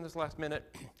thank yous in this last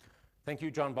minute. Thank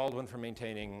you, John Baldwin, for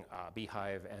maintaining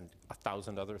bhyve and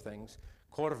 1,000 other things.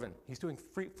 Corvin, he's doing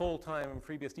full-time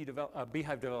FreeBSD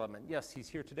bhyve development. Yes, he's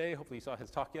here today. Hopefully you saw his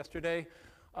talk yesterday.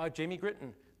 Jamie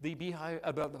Gritton,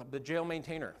 the jail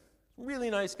maintainer. Really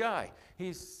nice guy.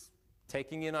 He's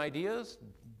taking in ideas,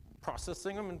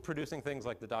 processing them, and producing things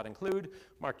like the .include.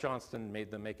 Mark Johnston made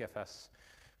the MakeFS,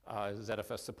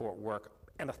 ZFS support work,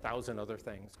 and 1,000 other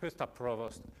things. Christoph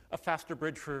Provost, a faster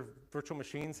bridge for virtual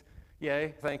machines.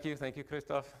 Yay, thank you,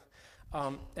 Christoph.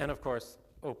 And of course,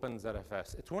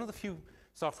 OpenZFS. It's one of the few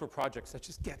software projects that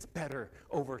just gets better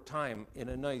over time in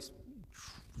a nice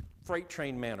freight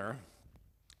train manner.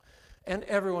 And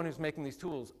everyone who's making these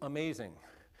tools, amazing.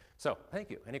 So, thank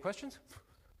you. Any questions?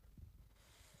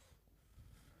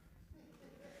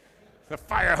 The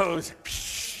fire hose.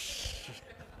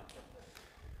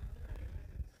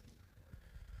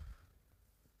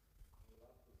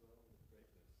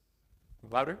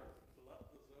 Louder?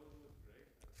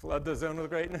 Flood the zone with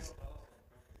greatness.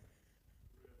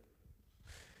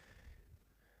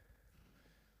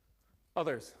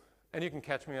 Others? And you can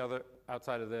catch me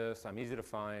outside of this. I'm easy to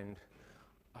find.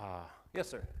 Yes,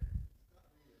 sir.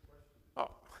 Oh.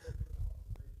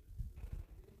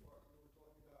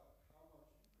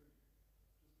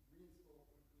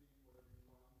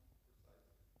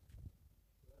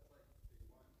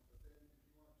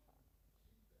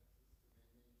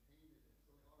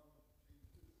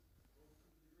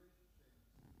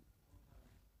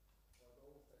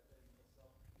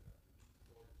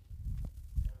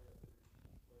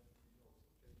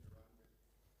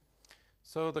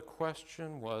 So the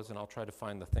question was, and I'll try to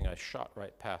find the thing I shot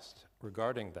right past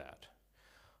regarding that.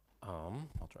 I'll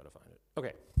try to find it.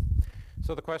 Okay.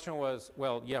 So the question was,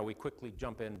 well, yeah, we quickly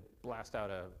jump in, blast out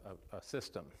a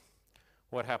system.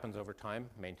 What happens over time?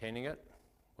 Maintaining it?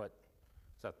 What,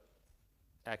 is that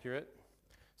accurate?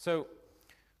 So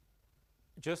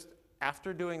just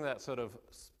after doing that sort of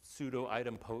pseudo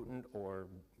idempotent or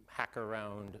hack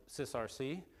around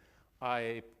sysrc,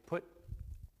 I put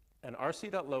an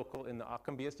rc.local in the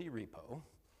OccamBSD repo,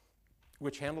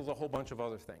 which handles a whole bunch of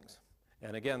other things.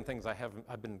 And again, things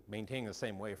I've been maintaining the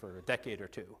same way for a decade or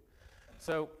two.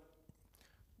 So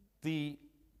the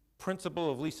principle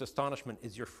of least astonishment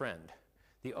is your friend.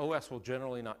 The OS will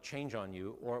generally not change on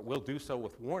you, or it will do so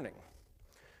with warning.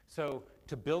 So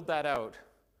to build that out,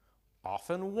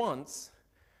 often once,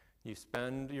 you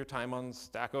spend your time on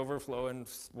Stack Overflow and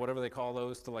whatever they call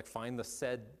those to like find the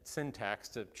said syntax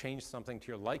to change something to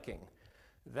your liking.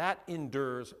 That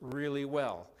endures really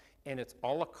well. And it's a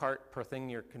la carte per thing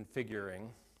you're configuring.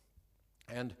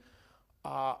 And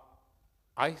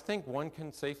I think one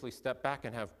can safely step back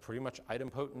and have pretty much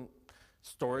idempotent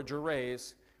storage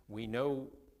arrays. We know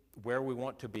where we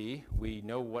want to be. We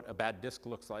know what a bad disk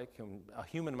looks like. And a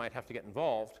human might have to get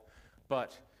involved.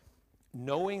 But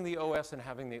knowing the OS and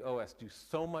having the OS do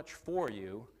so much for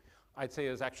you, I'd say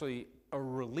is actually a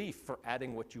relief for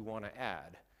adding what you want to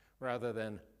add, rather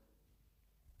than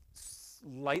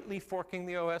lightly forking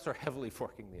the OS or heavily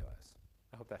forking the OS.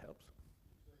 I hope that helps.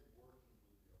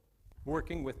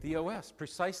 Working with the OS,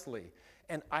 precisely.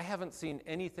 And I haven't seen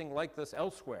anything like this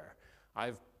elsewhere.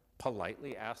 I've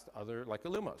politely asked other, like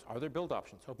Illumos, are there build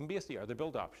options? OpenBSD, are there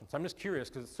build options? I'm just curious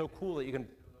because it's so cool that you can,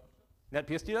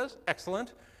 NetBSD does?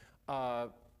 Excellent. Are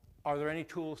there any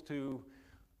tools to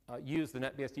use the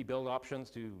NetBSD build options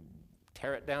to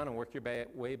tear it down and work your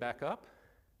way back up?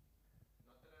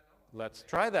 Not that I know of. Let's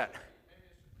try that. Maybe I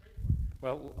should create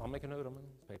one. Well, I'll make a note on this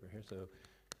paper here. So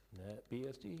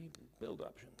NetBSD build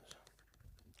options.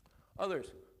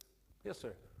 Others? Yes,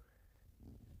 sir.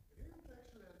 I didn't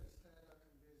actually understand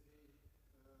OpenBSD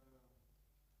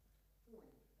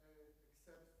point,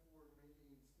 except for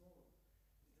making it smaller.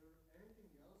 Is there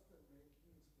anything else that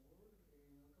making it smaller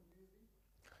in OpenBSD?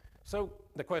 So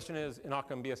the question is, in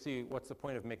OccamBSD, what's the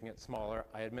point of making it smaller?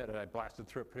 I admit that I blasted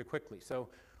through it pretty quickly. So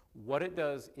what it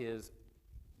does is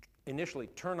initially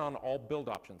turn on all build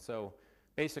options. So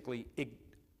basically,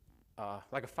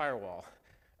 like a firewall,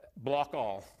 block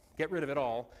all, get rid of it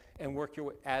all, and work your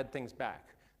way, add things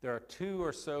back. There are 2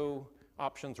 or so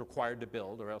options required to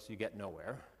build, or else you get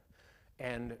nowhere.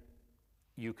 And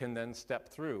you can then step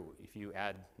through. If you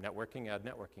add networking, add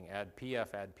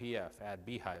PF, add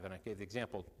bhyve, and I gave the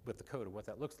example with the code of what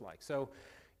that looks like. So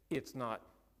it's not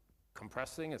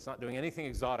compressing, it's not doing anything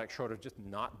exotic short of just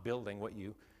not building what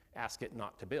you ask it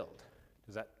not to build.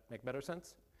 Does that make better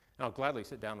sense? And I'll gladly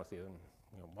sit down with you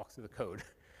and walk through the code.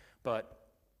 But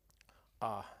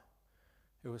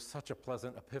it was such a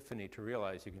pleasant epiphany to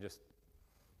realize you can just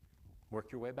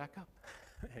work your way back up.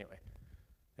 Anyway,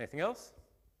 anything else?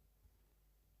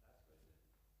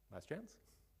 Last chance.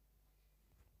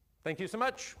 Thank you so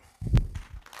much.